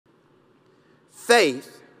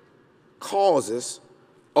faith causes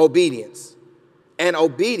obedience, and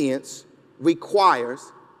obedience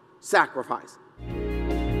requires sacrifice.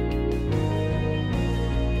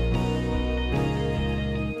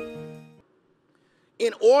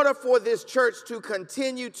 In order for this church to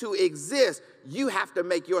continue to exist, you have to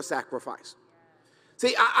make your sacrifice.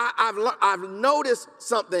 See, I've noticed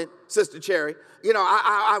something, Sister Cherry. You know,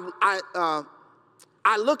 I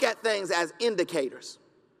look at things as indicators.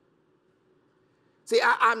 See,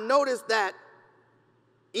 I've noticed that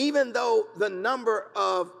even though the number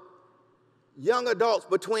of young adults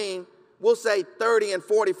between, we'll say, 30 and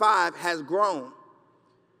 45 has grown,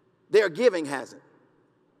 their giving hasn't.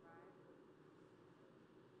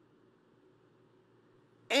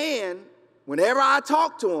 And whenever I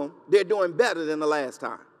talk to them, they're doing better than the last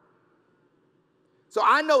time. So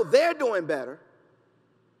I know they're doing better.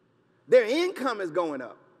 Their income is going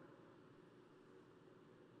up.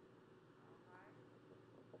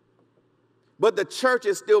 But the church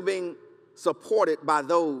is still being supported by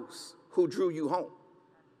those who drew you home.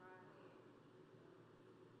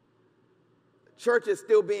 The church is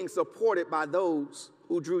still being supported by those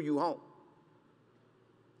who drew you home.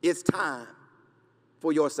 It's time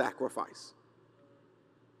for your sacrifice.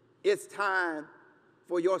 It's time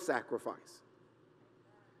for your sacrifice.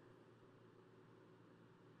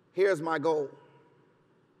 Here's my goal.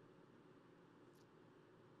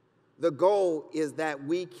 The goal is that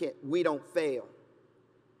we don't fail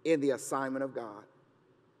in the assignment of God.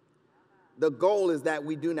 The goal is that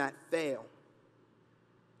we do not fail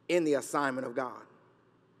in the assignment of God.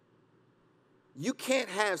 You can't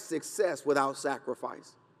have success without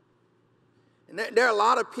sacrifice. And there are a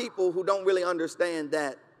lot of people who don't really understand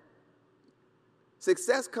that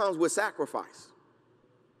success comes with sacrifice.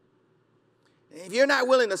 If you're not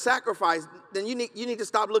willing to sacrifice, then you need to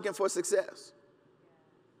stop looking for success.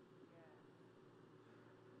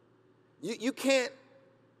 You can't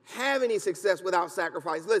have any success without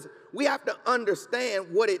sacrifice. Listen, we have to understand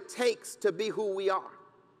what it takes to be who we are.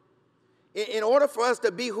 In order for us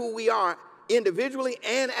to be who we are individually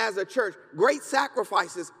and as a church, great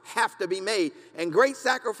sacrifices have to be made, and great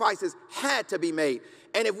sacrifices had to be made.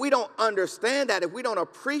 And if we don't understand that, if we don't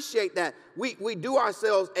appreciate that, we do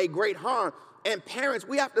ourselves a great harm. And parents,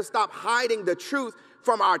 we have to stop hiding the truth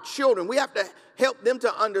from our children. We have to help them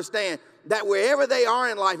to understand that wherever they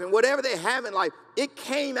are in life and whatever they have in life, it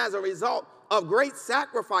came as a result of great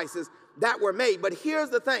sacrifices that were made. But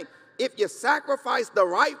here's the thing. If you sacrifice the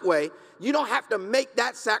right way, you don't have to make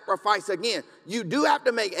that sacrifice again. You do have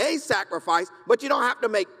to make a sacrifice, but you don't have to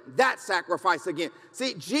make that sacrifice again.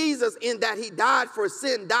 See, Jesus, in that he died for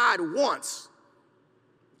sin, died once.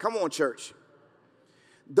 Come on, church.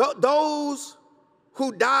 Those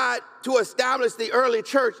who died to establish the early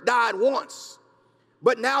church died once.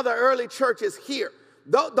 But now the early church is here.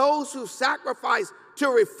 Those who sacrificed to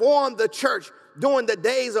reform the church during the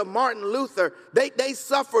days of Martin Luther, they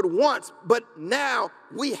suffered once, but now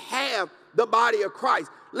we have the body of Christ.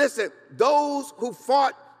 Listen, those who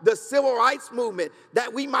fought the civil rights movement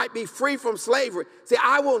that we might be free from slavery. See,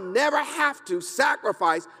 I will never have to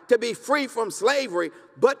sacrifice to be free from slavery,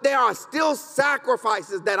 but there are still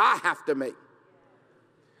sacrifices that I have to make.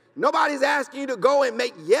 Nobody's asking you to go and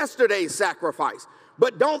make yesterday's sacrifice.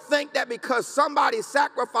 But don't think that because somebody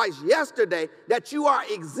sacrificed yesterday that you are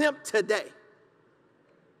exempt today.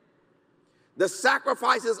 The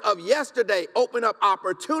sacrifices of yesterday open up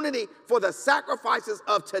opportunity for the sacrifices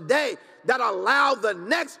of today that allow the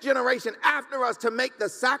next generation after us to make the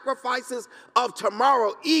sacrifices of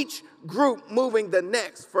tomorrow, each group moving the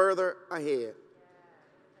next further ahead.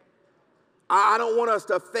 I don't want us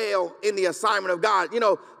to fail in the assignment of God. You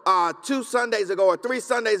know, 2 Sundays ago or 3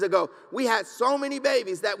 Sundays ago, we had so many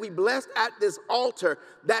babies that we blessed at this altar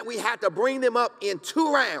that we had to bring them up in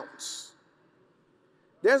 2 rounds.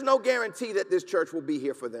 There's no guarantee that this church will be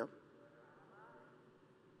here for them.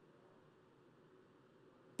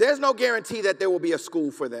 There's no guarantee that there will be a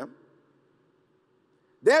school for them.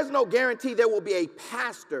 There's no guarantee there will be a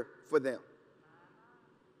pastor for them.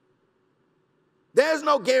 There's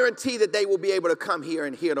no guarantee that they will be able to come here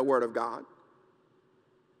and hear the word of God.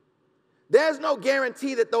 There's no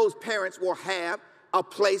guarantee that those parents will have a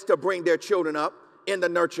place to bring their children up in the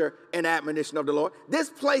nurture and admonition of the Lord. This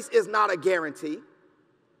place is not a guarantee.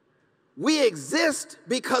 We exist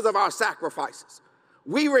because of our sacrifices.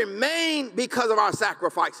 We remain because of our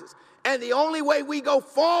sacrifices. And the only way we go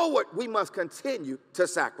forward, we must continue to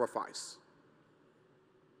sacrifice.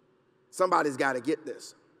 Somebody's got to get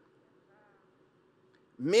this.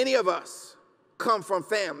 Many of us come from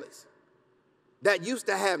families that used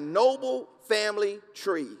to have noble family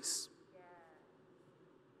trees.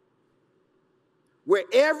 where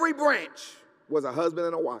every branch was a husband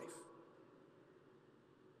and a wife.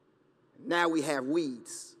 Now we have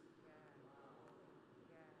weeds,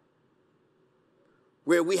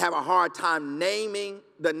 where we have a hard time naming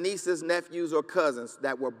the nieces, nephews, or cousins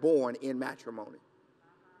that were born in matrimony.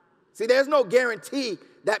 See, there's no guarantee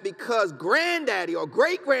that because granddaddy or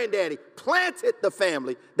great-granddaddy planted the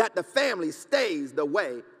family, that the family stays the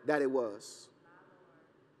way that it was.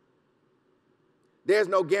 There's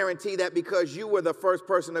no guarantee that because you were the first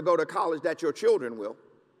person to go to college that your children will.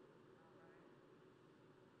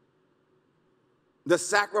 The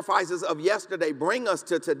sacrifices of yesterday bring us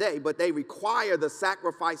to today, but they require the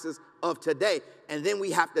sacrifices of today. And then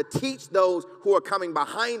we have to teach those who are coming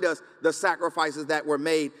behind us the sacrifices that were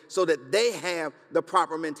made so that they have the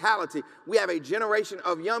proper mentality. We have a generation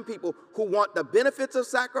of young people who want the benefits of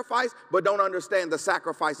sacrifice, but don't understand the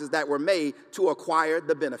sacrifices that were made to acquire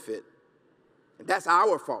the benefit. And that's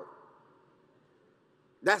our fault.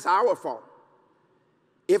 That's our fault.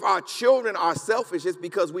 If our children are selfish, it's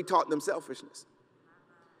because we taught them selfishness.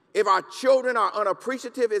 If our children are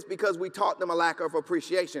unappreciative, it's because we taught them a lack of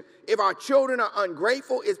appreciation. If our children are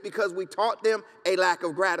ungrateful, it's because we taught them a lack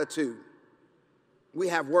of gratitude. We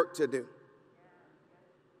have work to do.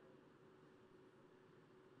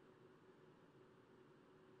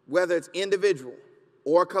 Whether it's individual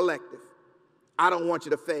or collective, I don't want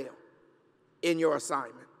you to fail in your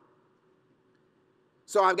assignment.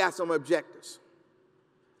 So I've got some objectives.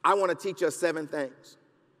 I want to teach us 7 things.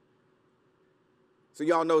 So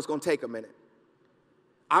y'all know it's going to take a minute.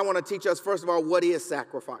 I want to teach us, first of all, what is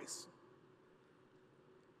sacrifice.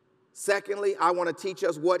 Secondly, I want to teach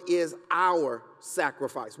us what is our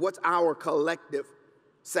sacrifice. What's our collective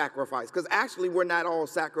sacrifice? Because actually, we're not all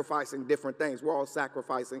sacrificing different things. We're all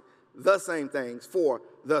sacrificing the same things for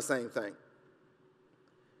the same thing.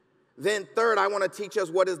 Then third, I want to teach us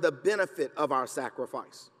what is the benefit of our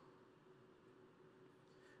sacrifice.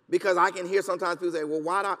 Because I can hear sometimes people say, well,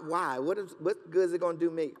 why? What good is it going to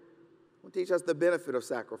do me? We'll teach us the benefit of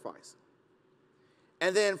sacrifice.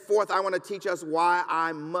 And then fourth, I want to teach us why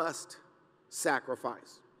I must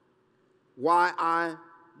sacrifice. Why I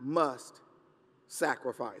must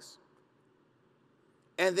sacrifice.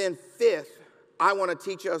 And then fifth, I want to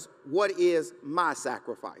teach us what is my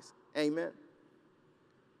sacrifice. Amen.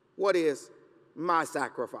 What is my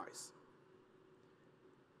sacrifice?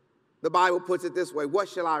 The Bible puts it this way: what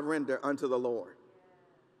shall I render unto the Lord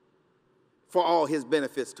for all his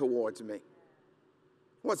benefits towards me?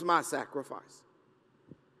 What's my sacrifice?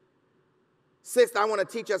 Sixth, I want to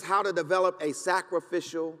teach us how to develop a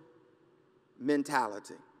sacrificial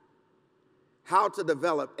mentality. How to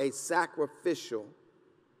develop a sacrificial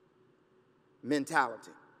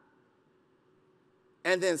mentality.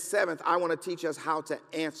 And then seventh, I want to teach us how to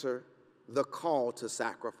answer the call to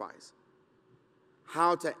sacrifice.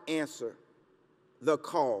 How to answer the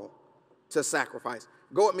call to sacrifice.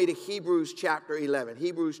 Go with me to Hebrews chapter 11.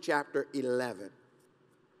 Hebrews chapter 11.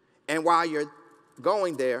 And while you're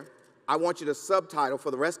going there, I want you to subtitle for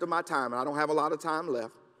the rest of my time, and I don't have a lot of time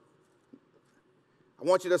left. I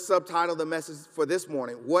want you to subtitle the message for this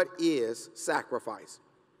morning: what is sacrifice?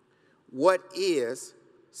 What is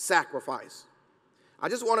sacrifice? I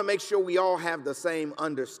just want to make sure we all have the same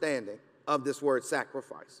understanding of this word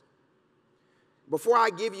sacrifice. Before I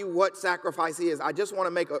give you what sacrifice is, I just want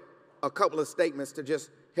to make a couple of statements to just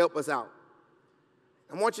help us out.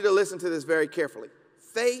 I want you to listen to this very carefully.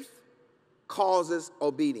 Faith causes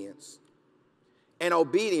obedience, and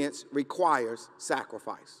obedience requires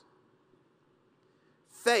sacrifice.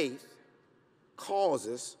 Faith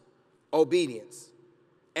causes obedience,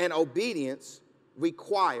 and obedience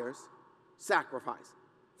requires sacrifice.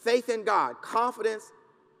 Faith in God, confidence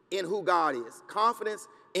in who God is, confidence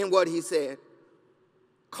in what he said,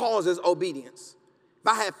 causes obedience. If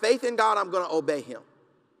I have faith in God, I'm going to obey him.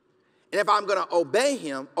 And if I'm going to obey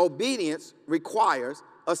him, obedience requires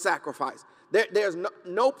a sacrifice. There's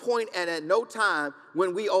no point and at no time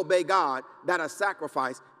when we obey God that a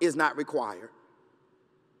sacrifice is not required.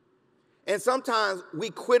 And sometimes we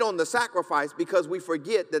quit on the sacrifice because we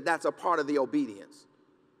forget that that's a part of the obedience.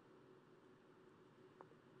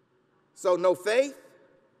 So no faith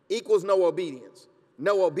equals no obedience.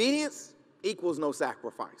 No obedience equals no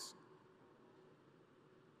sacrifice.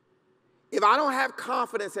 If I don't have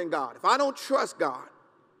confidence in God, if I don't trust God,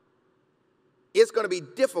 it's going to be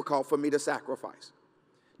difficult for me to sacrifice.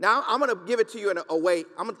 Now, I'm going to give it to you in a way.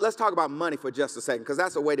 Let's talk about money for just a second, because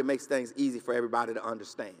that's a way that makes things easy for everybody to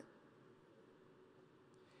understand.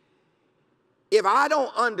 If I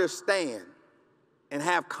don't understand and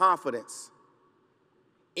have confidence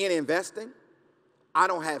in investing, I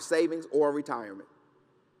don't have savings or retirement.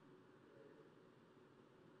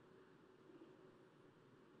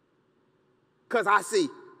 Because I see,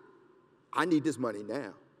 I need this money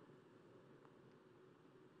now.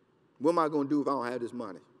 What am I going to do if I don't have this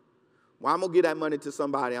money? Well, I'm going to give that money to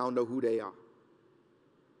somebody I don't know who they are.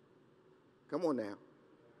 Come on now.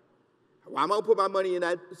 Well, I'm going to put my money in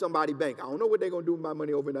that somebody's bank. I don't know what they're going to do with my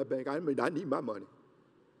money over in that bank. I need my money.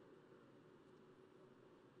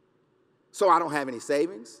 So I don't have any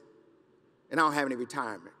savings, and I don't have any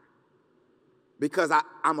retirement because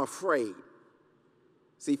I'm afraid.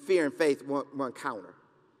 See, fear and faith run counter.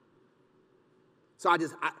 So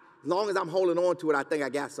as long as I'm holding on to it, I think I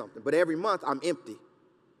got something. But every month, I'm empty.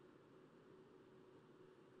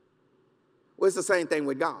 Well, it's the same thing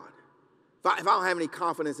with God. If I don't have any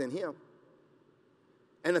confidence in him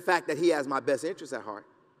and the fact that he has my best interest at heart,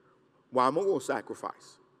 why am I going to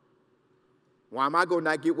sacrifice? Why am I going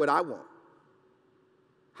to not get what I want?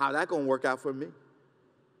 How's that going to work out for me?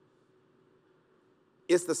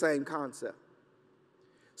 It's the same concept.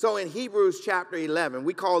 So in Hebrews chapter 11,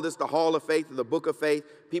 we call this the hall of faith or the book of faith.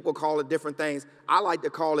 People call it different things. I like to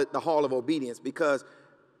call it the hall of obedience because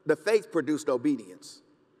the faith produced obedience.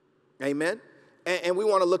 Amen? And we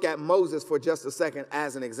want to look at Moses for just a second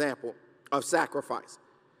as an example of sacrifice.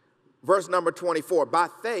 Verse number 24, by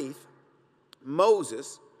faith,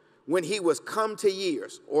 Moses, when he was come to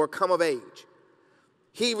years or come of age,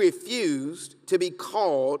 he refused to be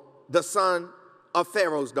called the son of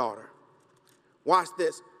Pharaoh's daughter. Watch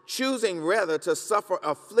this. Choosing rather to suffer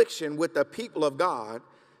affliction with the people of God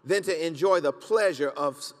than to enjoy the pleasure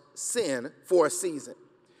of sin for a season,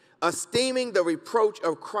 esteeming the reproach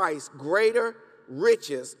of Christ greater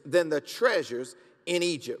riches than the treasures in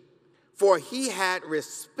Egypt, for he had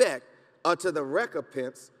respect unto the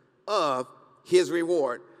recompense of his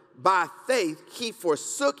reward. By faith he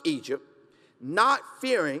forsook Egypt, not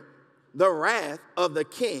fearing the wrath of the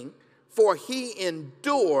king, for he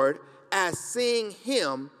endured as seeing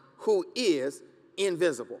him who is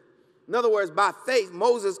invisible. In other words, by faith,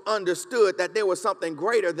 Moses understood that there was something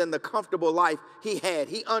greater than the comfortable life he had.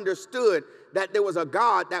 He understood that there was a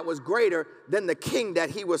God that was greater than the king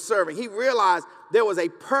that he was serving. He realized there was a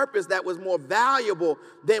purpose that was more valuable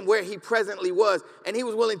than where he presently was, and he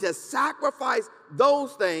was willing to sacrifice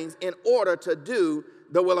those things in order to do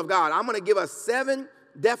the will of God. I'm going to give us 7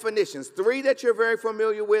 definitions, 3 that you're very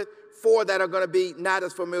familiar with, 4 that are going to be not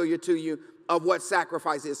as familiar to you of what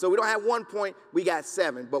sacrifice is. So we don't have 1 point, we got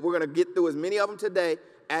 7, but we're going to get through as many of them today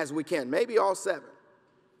as we can, maybe all 7.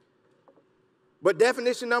 But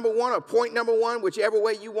definition number 1 or point number 1, whichever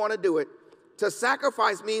way you want to do it, to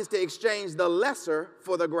sacrifice means to exchange the lesser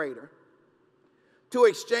for the greater. To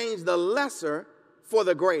exchange the lesser for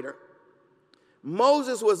the greater.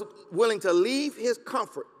 Moses was willing to leave his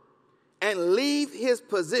comfort and leave his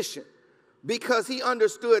position because he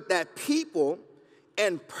understood that people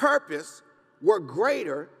and purpose were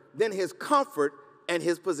greater than his comfort and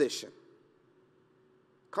his position.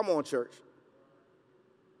 Come on, church.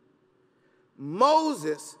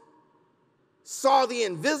 Moses saw the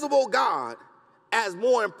invisible God as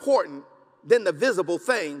more important than the visible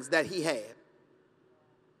things that he had.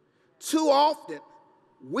 Too often,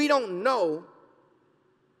 we don't know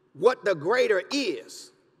what the greater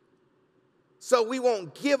is, so we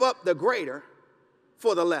won't give up the greater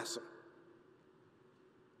for the lesser.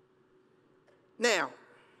 Now,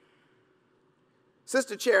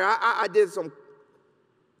 Sister Chair, I did some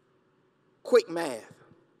quick math.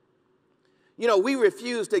 You know, we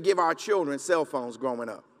refused to give our children cell phones growing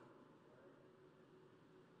up.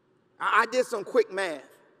 I did some quick math.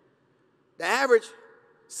 The average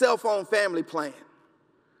cell phone family plan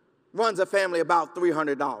runs a family about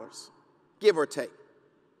 $300, give or take.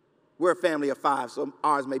 We're a family of 5, so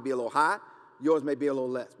ours may be a little high, yours may be a little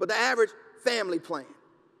less. But the average family plan.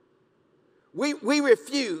 We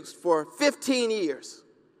refused for 15 years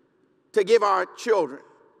to give our children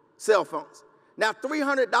cell phones. Now,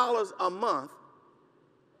 $300 a month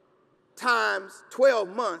times 12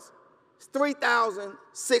 months is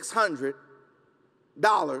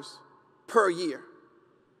 $3,600 per year.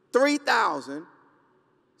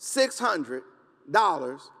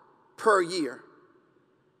 $3,600 per year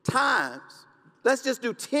times, let's just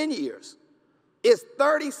do 10 years, is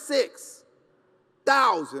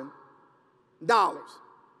 $36,000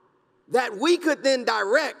 that we could then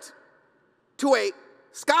direct to a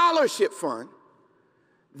scholarship fund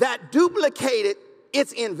that duplicated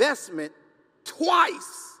its investment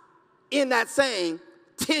twice in that same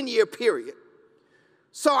 10-year period.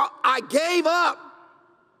 So I gave up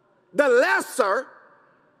the lesser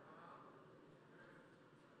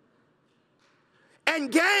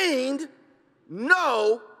and gained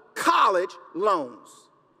no college loans.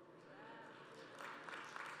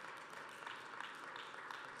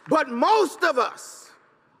 But most of us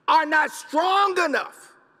are not strong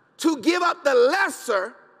enough to give up the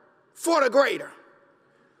lesser for the greater.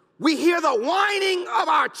 We hear the whining of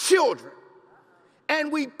our children,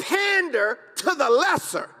 and we pander to the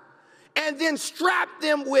lesser, and then strap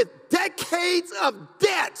them with decades of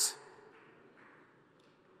debt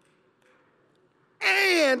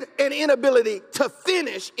and an inability to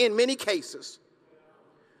finish in many cases.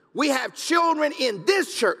 We have children in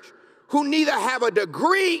this church who neither have a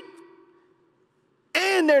degree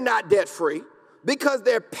and they're not debt free because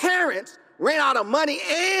their parents ran out of money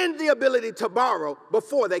and the ability to borrow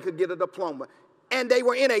before they could get a diploma. And they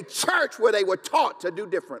were in a church where they were taught to do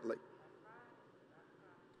differently.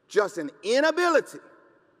 Just an inability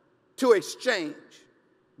to exchange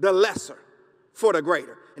the lesser for the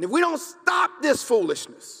greater. And if we don't stop this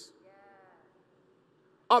foolishness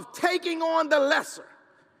of taking on the lesser,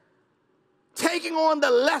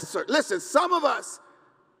 listen, some of us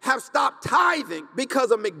have stopped tithing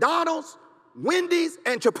because of McDonald's, Wendy's,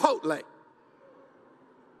 and Chipotle.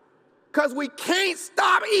 Because we can't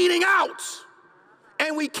stop eating out,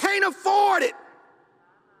 and we can't afford it.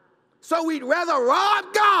 So we'd rather rob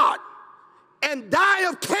God and die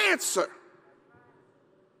of cancer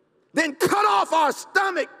than cut off our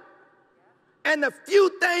stomach and the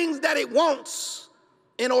few things that it wants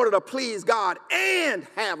in order to please God and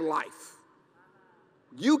have life.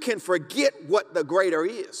 You can forget what the greater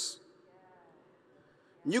is.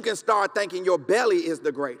 You can start thinking your belly is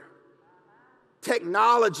the greater.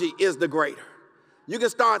 Technology is the greater. You can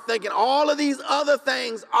start thinking all of these other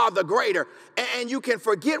things are the greater, and you can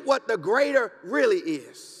forget what the greater really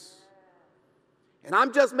is. And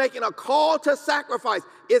I'm just making a call to sacrifice.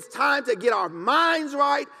 It's time to get our minds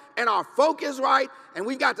right and our focus right, and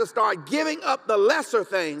we've got to start giving up the lesser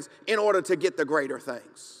things in order to get the greater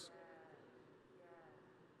things.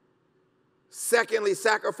 Secondly,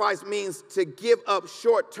 sacrifice means to give up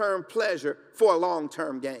short-term pleasure for a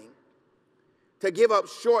long-term gain. To give up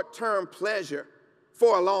short-term pleasure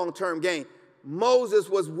for a long-term gain. Moses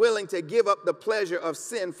was willing to give up the pleasure of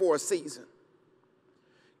sin for a season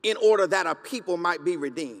in order that a people might be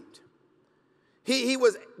redeemed. He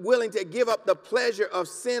was willing to give up the pleasure of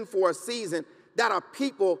sin for a season that a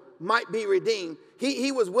people might be redeemed.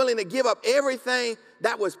 He was willing to give up everything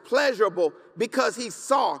that was pleasurable because he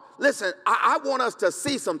saw. Listen, I want us to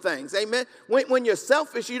see some things, amen? When you're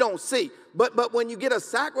selfish, you don't see. But when you get a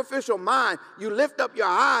sacrificial mind, you lift up your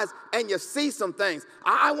eyes and you see some things.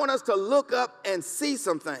 I want us to look up and see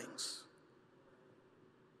some things.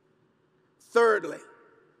 Thirdly,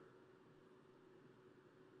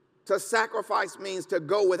 to sacrifice means to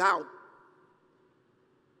go without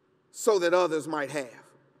so that others might have.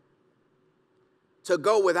 To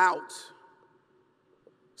go without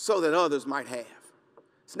so that others might have.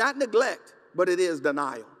 It's not neglect, but it is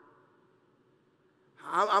denial.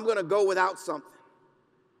 I'm going to go without something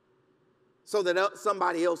so that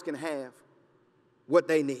somebody else can have what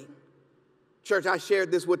they need. Church, I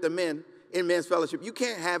shared this with the men in men's fellowship. You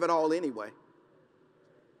can't have it all anyway.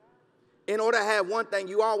 In order to have one thing,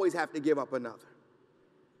 you always have to give up another.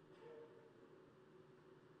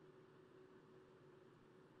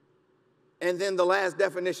 And then the last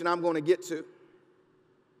definition I'm going to get to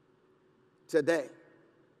today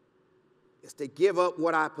is to give up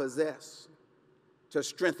what I possess to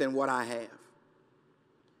strengthen what I have.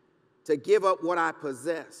 To give up what I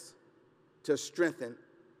possess to strengthen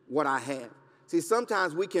what I have. See,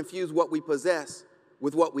 sometimes we confuse what we possess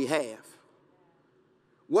with what we have.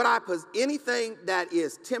 Anything that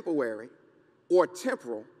is temporary or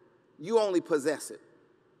temporal, you only possess it.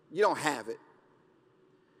 You don't have it.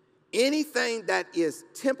 Anything that is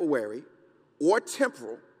temporary or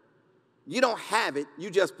temporal, you don't have it, you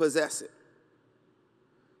just possess it.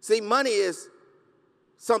 See, money is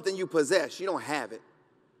something you possess, you don't have it,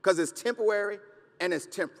 because it's temporary and it's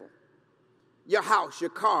temporal. Your house, your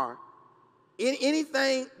car,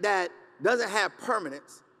 anything that doesn't have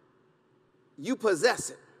permanence, you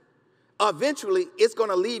possess it. Eventually, it's going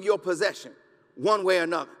to leave your possession one way or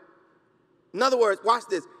another. In other words, watch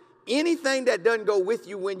this. Anything that doesn't go with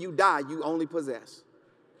you when you die, you only possess.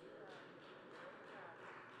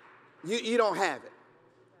 You don't have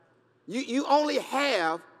it. You only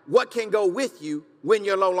have what can go with you when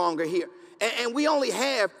you're no longer here. And we only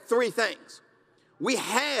have three things. We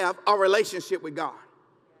have a relationship with God.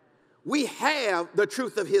 We have the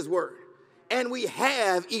truth of his word. And we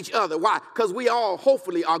have each other. Why? Because we all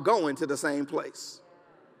hopefully are going to the same place.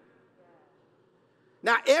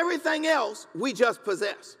 Now, everything else we just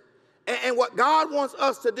possess. And what God wants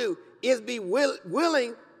us to do is be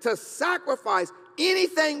willing to sacrifice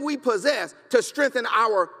anything we possess to strengthen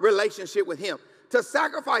our relationship with him. to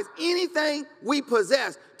sacrifice anything we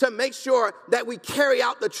possess to make sure that we carry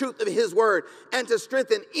out the truth of his word, and to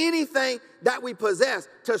strengthen anything that we possess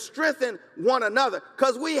to strengthen one another,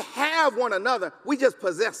 because we have one another. We just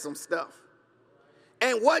possess some stuff.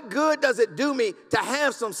 And what good does it do me to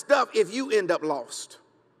have some stuff if you end up lost?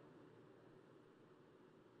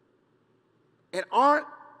 And aren't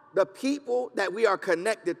the people that we are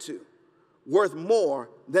connected to worth more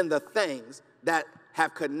than the things that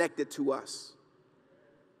have connected to us?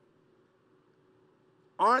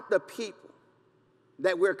 Aren't the people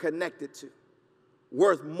that we're connected to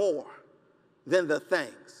worth more than the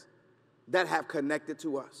things that have connected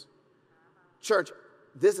to us? Church,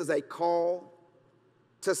 this is a call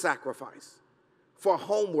to sacrifice. For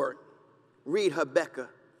homework, read Habakkuk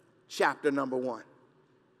chapter number 1.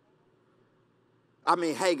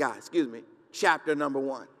 Haggai, chapter number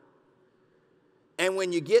 1. And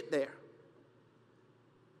when you get there,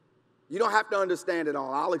 you don't have to understand it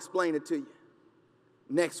all. I'll explain it to you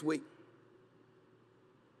next week.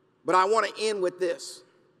 But I want to end with this.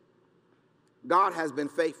 God has been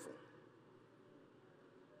faithful.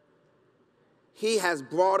 He has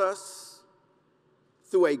brought us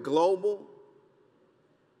through a global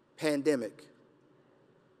pandemic.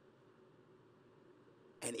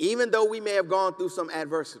 And even though we may have gone through some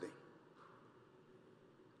adversity,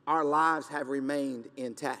 our lives have remained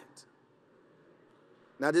intact.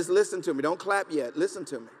 Now just listen to me. Don't clap yet. Listen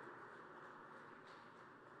to me.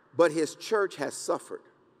 But his church has suffered.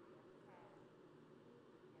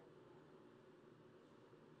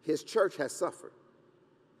 His church has suffered.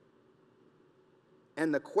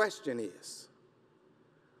 And the question is,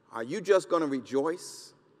 are you just going to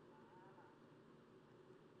rejoice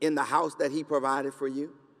in the house that he provided for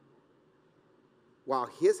you while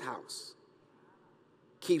his house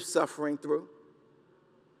keeps suffering through?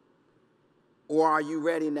 Or are you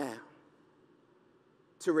ready now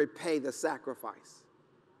to repay the sacrifice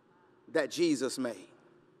that Jesus made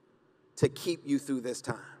to keep you through this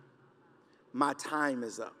time? My time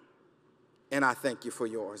is up, and I thank you for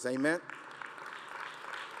yours. Amen.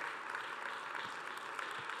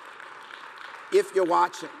 If you're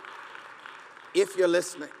watching, if you're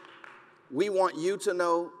listening, we want you to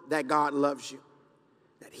know that God loves you,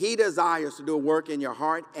 that he desires to do a work in your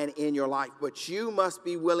heart and in your life, but you must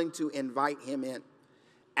be willing to invite him in.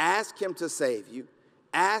 Ask him to save you,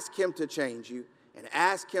 ask him to change you, and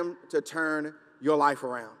ask him to turn your life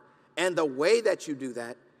around. And the way that you do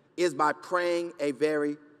that is by praying a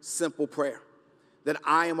very simple prayer that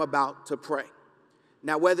I am about to pray.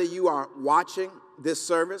 Now, whether you are watching this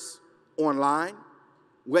service online,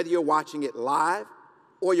 whether you're watching it live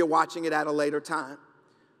or you're watching it at a later time,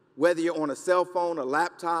 whether you're on a cell phone, a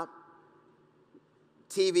laptop,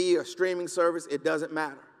 TV, or streaming service, it doesn't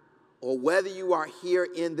matter. Or whether you are here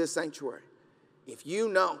in this sanctuary, if you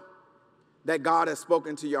know that God has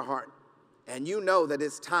spoken to your heart and you know that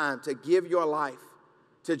it's time to give your life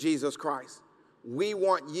to Jesus Christ, we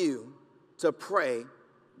want you to pray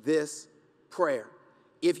this prayer.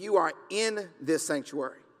 If you are in this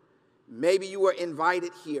sanctuary, maybe you were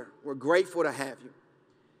invited here. We're grateful to have you.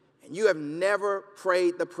 And you have never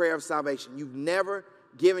prayed the prayer of salvation. You've never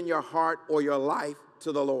given your heart or your life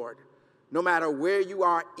to the Lord. No matter where you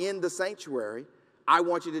are in the sanctuary, I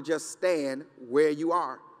want you to just stand where you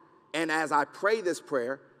are. And as I pray this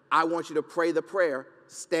prayer, I want you to pray the prayer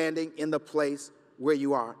standing in the place where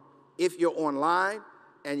you are. If you're online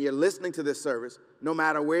and you're listening to this service, no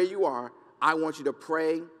matter where you are, I want you to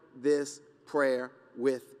pray this prayer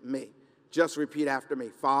with me. Just repeat after me.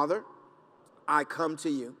 Father, I come to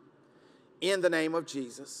you in the name of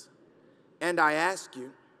Jesus, and I ask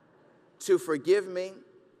you to forgive me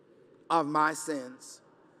of my sins.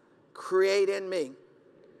 Create in me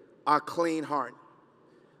a clean heart.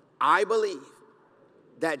 I believe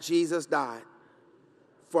that Jesus died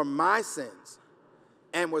for my sins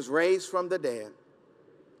and was raised from the dead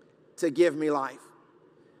to give me life.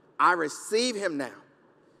 I receive him now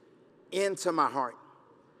into my heart,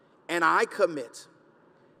 and I commit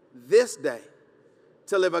this day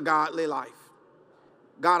to live a godly life.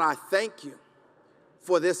 God, I thank you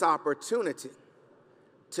for this opportunity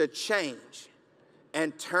to change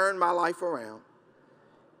and turn my life around.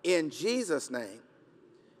 In Jesus' name,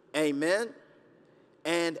 amen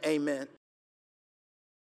and amen.